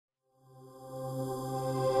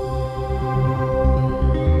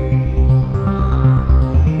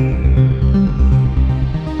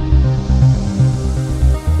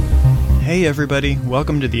Hey everybody,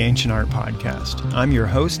 welcome to the Ancient Art Podcast. I'm your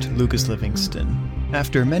host, Lucas Livingston.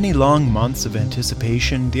 After many long months of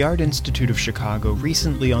anticipation, the Art Institute of Chicago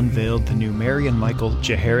recently unveiled the new Marian Michael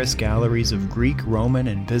Jaharis Galleries of Greek, Roman,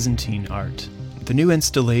 and Byzantine art. The new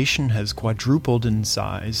installation has quadrupled in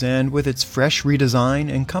size, and with its fresh redesign,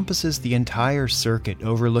 encompasses the entire circuit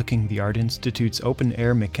overlooking the Art Institute's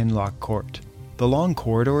open-air McKinlock Court. The long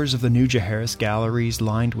corridors of the new Jaharis Galleries,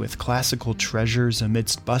 lined with classical treasures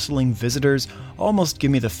amidst bustling visitors, almost give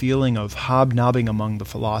me the feeling of hobnobbing among the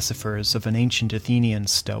philosophers of an ancient Athenian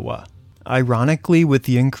stoa. Ironically, with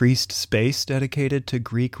the increased space dedicated to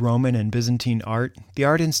Greek, Roman, and Byzantine art, the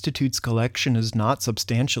Art Institute's collection is not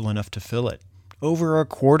substantial enough to fill it. Over a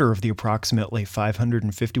quarter of the approximately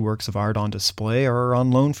 550 works of art on display are on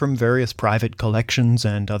loan from various private collections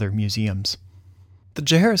and other museums. The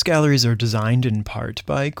Jaharis Galleries are designed in part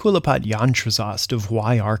by Kulipat Yantrazast of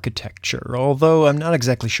Y Architecture, although I'm not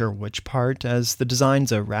exactly sure which part, as the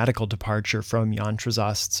design's a radical departure from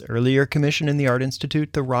Yantrazast's earlier commission in the Art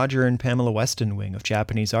Institute, the Roger and Pamela Weston wing of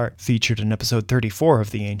Japanese art, featured in episode 34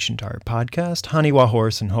 of the Ancient Art Podcast, Haniwa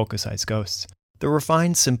Horse and Hokusai's Ghosts. The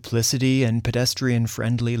refined simplicity and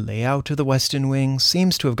pedestrian-friendly layout of the Weston wing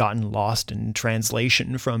seems to have gotten lost in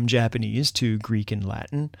translation from Japanese to Greek and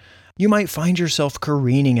Latin. You might find yourself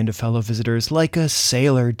careening into fellow visitors like a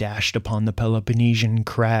sailor dashed upon the Peloponnesian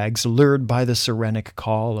crags, lured by the Sirenic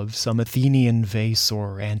call of some Athenian vase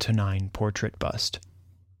or Antonine portrait bust.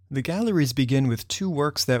 The galleries begin with two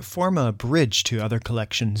works that form a bridge to other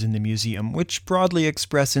collections in the museum, which broadly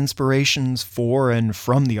express inspirations for and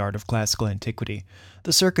from the art of classical antiquity.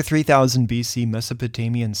 The circa 3000 BC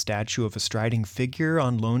Mesopotamian statue of a striding figure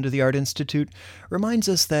on loan to the Art Institute reminds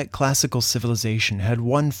us that classical civilization had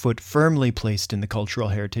one foot firmly placed in the cultural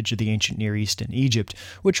heritage of the ancient Near East and Egypt,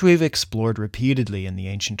 which we've explored repeatedly in the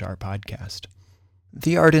Ancient Art Podcast.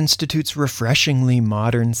 The Art Institute's refreshingly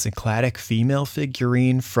modern Cycladic female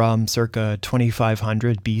figurine from circa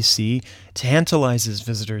 2500 BC tantalizes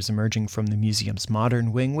visitors emerging from the museum's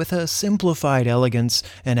modern wing with a simplified elegance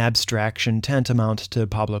and abstraction tantamount to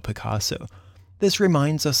Pablo Picasso. This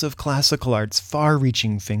reminds us of classical art's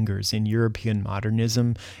far-reaching fingers in European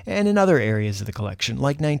modernism and in other areas of the collection,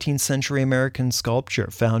 like 19th century American sculpture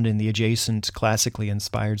found in the adjacent classically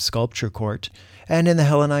inspired sculpture court, and in the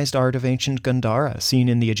Hellenized art of ancient Gandhara seen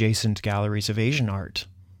in the adjacent galleries of Asian art.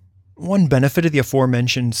 One benefit of the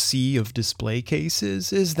aforementioned sea of display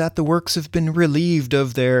cases is that the works have been relieved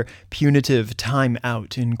of their punitive time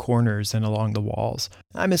out in corners and along the walls.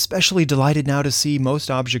 I'm especially delighted now to see most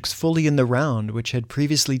objects fully in the round, which had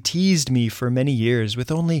previously teased me for many years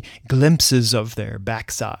with only glimpses of their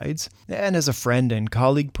backsides. And as a friend and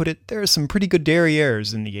colleague put it, there are some pretty good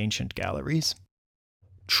derrieres in the ancient galleries.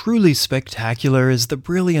 Truly spectacular is the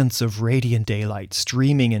brilliance of radiant daylight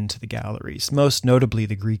streaming into the galleries, most notably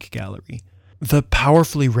the Greek gallery. The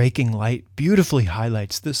powerfully raking light beautifully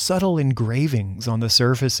highlights the subtle engravings on the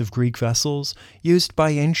surface of Greek vessels used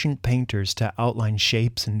by ancient painters to outline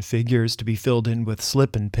shapes and figures to be filled in with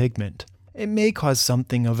slip and pigment. It may cause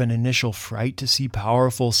something of an initial fright to see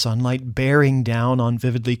powerful sunlight bearing down on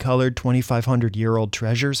vividly colored 2,500-year-old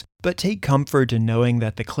treasures, but take comfort in knowing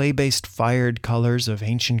that the clay-based fired colors of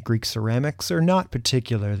ancient Greek ceramics are not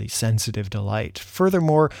particularly sensitive to light.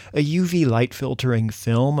 Furthermore, a UV light-filtering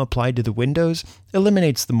film applied to the windows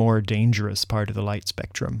eliminates the more dangerous part of the light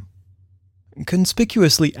spectrum.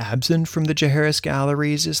 Conspicuously absent from the Jaharis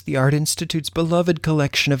Galleries is the Art Institute's beloved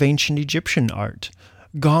collection of ancient Egyptian art.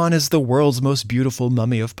 Gone is the world's most beautiful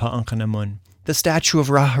mummy of Pa-Ankhenamun. The statue of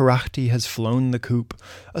Ra-Harakhti has flown the coop.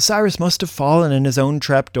 Osiris must have fallen in his own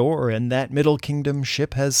trapdoor, and that Middle Kingdom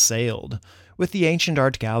ship has sailed. With the ancient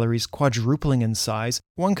art galleries quadrupling in size,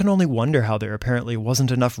 one can only wonder how there apparently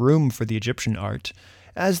wasn't enough room for the Egyptian art.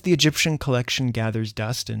 As the Egyptian collection gathers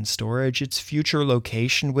dust in storage, its future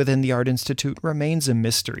location within the Art Institute remains a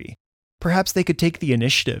mystery. Perhaps they could take the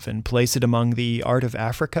initiative and place it among the art of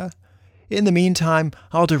Africa? In the meantime,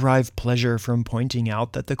 I'll derive pleasure from pointing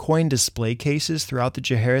out that the coin display cases throughout the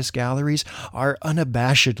Jaharis Galleries are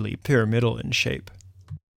unabashedly pyramidal in shape.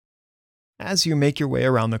 As you make your way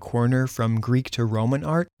around the corner from Greek to Roman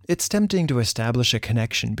art, it's tempting to establish a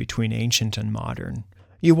connection between ancient and modern.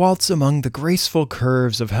 You waltz among the graceful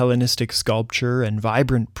curves of Hellenistic sculpture and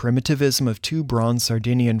vibrant primitivism of two bronze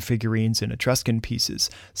Sardinian figurines in Etruscan pieces,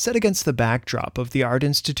 set against the backdrop of the Art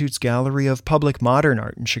Institute's gallery of public modern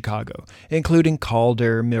art in Chicago, including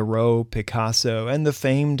Calder, Miro, Picasso, and the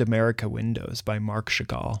famed America Windows by Marc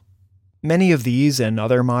Chagall. Many of these and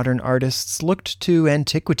other modern artists looked to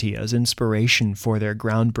antiquity as inspiration for their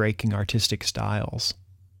groundbreaking artistic styles.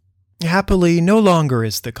 Happily, no longer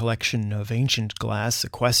is the collection of ancient glass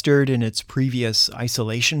sequestered in its previous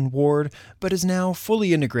isolation ward, but is now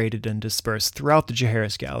fully integrated and dispersed throughout the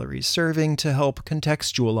Jaehaerys galleries, serving to help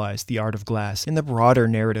contextualize the art of glass in the broader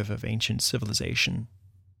narrative of ancient civilization.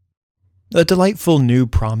 A delightful new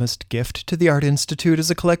promised gift to the Art Institute is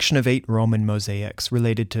a collection of 8 Roman mosaics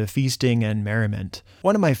related to feasting and merriment.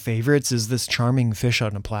 One of my favorites is this charming fish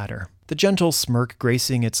on a platter. The gentle smirk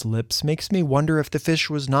gracing its lips makes me wonder if the fish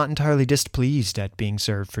was not entirely displeased at being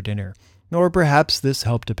served for dinner. Or perhaps this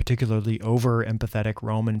helped a particularly over-empathetic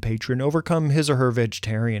Roman patron overcome his or her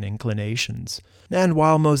vegetarian inclinations. And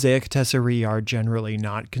while mosaic tesserae are generally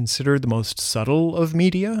not considered the most subtle of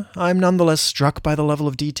media, I'm nonetheless struck by the level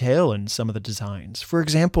of detail in some of the designs. For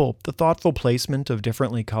example, the thoughtful placement of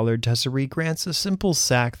differently colored tesserae grants a simple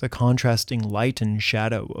sack the contrasting light and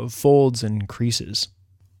shadow of folds and creases.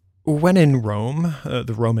 When in Rome,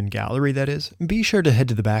 the Roman gallery that is, be sure to head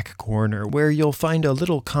to the back corner where you'll find a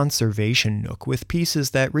little conservation nook with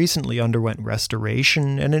pieces that recently underwent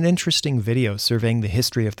restoration and an interesting video surveying the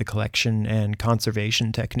history of the collection and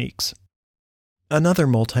conservation techniques. Another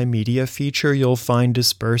multimedia feature you'll find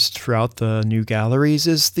dispersed throughout the new galleries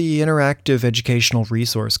is the interactive educational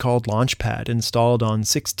resource called Launchpad, installed on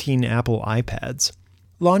 16 Apple iPads.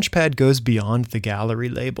 Launchpad goes beyond the gallery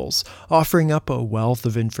labels, offering up a wealth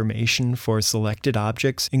of information for selected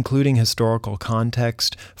objects, including historical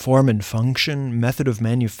context, form and function, method of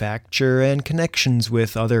manufacture, and connections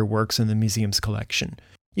with other works in the museum's collection.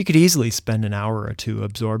 You could easily spend an hour or two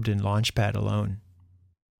absorbed in Launchpad alone.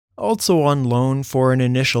 Also on loan for an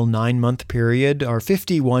initial 9-month period are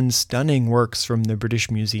 51 stunning works from the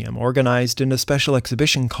British Museum, organized in a special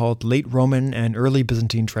exhibition called Late Roman and Early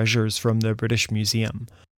Byzantine Treasures from the British Museum.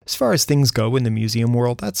 As far as things go in the museum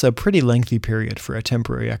world, that's a pretty lengthy period for a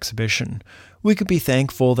temporary exhibition. We could be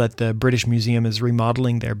thankful that the British Museum is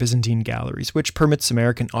remodeling their Byzantine galleries, which permits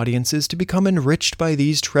American audiences to become enriched by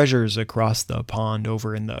these treasures across the pond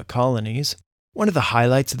over in the colonies. One of the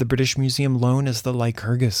highlights of the British Museum loan is the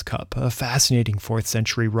Lycurgus cup, a fascinating 4th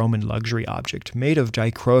century Roman luxury object. Made of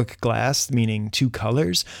dichroic glass, meaning 2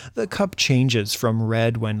 colors, the cup changes from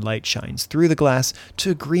red when light shines through the glass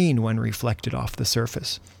to green when reflected off the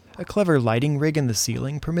surface. A clever lighting rig in the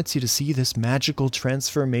ceiling permits you to see this magical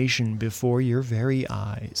transformation before your very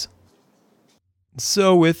eyes.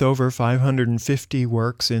 So with over 550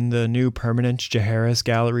 works in the new permanent Jaehaerys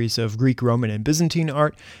galleries of Greek, Roman, and Byzantine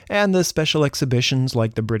art, and the special exhibitions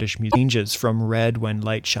like the British Museum changes from red when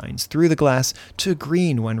light shines through the glass to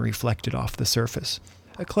green when reflected off the surface.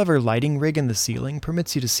 A clever lighting rig in the ceiling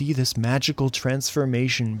permits you to see this magical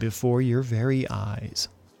transformation before your very eyes.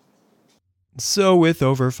 So with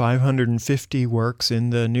over 550 works in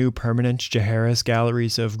the new permanent Jaehaerys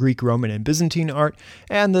galleries of Greek, Roman, and Byzantine art,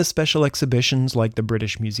 and the special exhibitions like the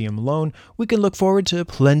British Museum alone, we can look forward to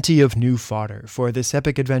plenty of new fodder for this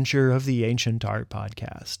epic adventure of the Ancient Art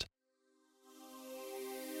Podcast.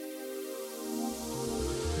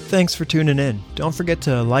 Thanks for tuning in. Don't forget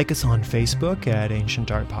to like us on Facebook at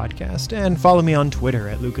Ancient Art Podcast and follow me on Twitter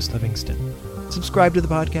at Lucas Livingston. Subscribe to the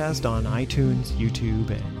podcast on iTunes, YouTube,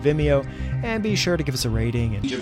 and Vimeo, and be sure to give us a rating and